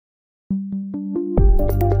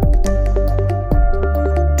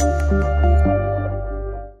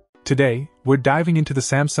Today, we're diving into the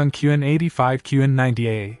Samsung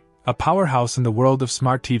QN85QN90AA, a powerhouse in the world of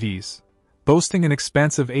smart TVs. Boasting an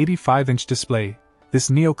expansive 85-inch display, this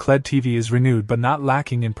Neo-QLED TV is renewed but not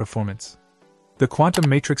lacking in performance. The quantum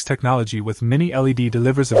matrix technology with mini LED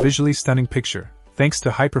delivers a visually stunning picture, thanks to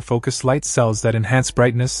hyperfocus light cells that enhance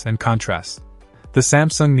brightness and contrast. The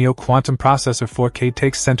Samsung Neo Quantum Processor 4K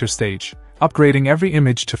takes center stage, upgrading every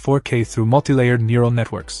image to 4K through multi-layered neural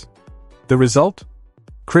networks. The result?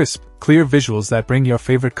 Crisp, clear visuals that bring your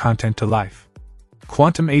favorite content to life.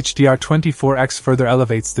 Quantum HDR 24x further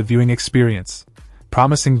elevates the viewing experience,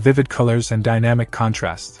 promising vivid colors and dynamic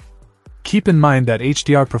contrast. Keep in mind that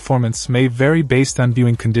HDR performance may vary based on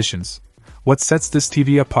viewing conditions. What sets this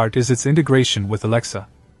TV apart is its integration with Alexa.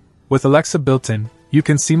 With Alexa built in, you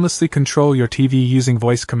can seamlessly control your TV using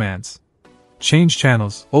voice commands. Change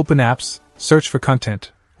channels, open apps, search for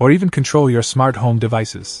content, or even control your smart home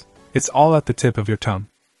devices. It's all at the tip of your tongue.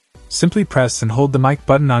 Simply press and hold the mic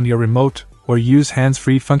button on your remote, or use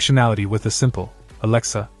hands-free functionality with a simple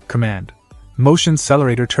Alexa command. Motion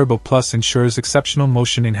Accelerator Turbo Plus ensures exceptional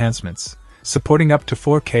motion enhancements, supporting up to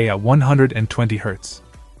 4K at 120 Hz.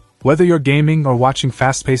 Whether you're gaming or watching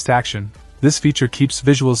fast-paced action, this feature keeps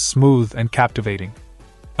visuals smooth and captivating.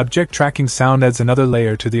 Object tracking sound adds another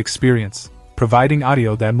layer to the experience, providing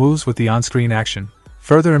audio that moves with the on-screen action,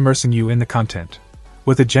 further immersing you in the content.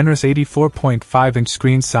 With a generous 84.5-inch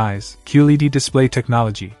screen size, QLED display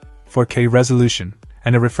technology, 4K resolution,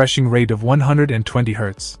 and a refreshing rate of 120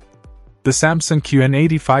 Hz. The Samsung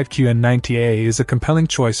QN85QN90AA is a compelling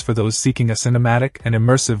choice for those seeking a cinematic and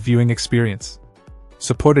immersive viewing experience.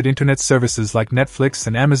 Supported internet services like Netflix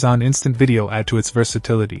and Amazon Instant Video add to its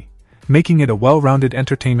versatility, making it a well-rounded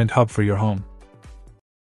entertainment hub for your home.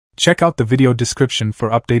 Check out the video description for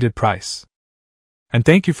updated price. And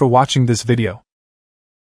thank you for watching this video.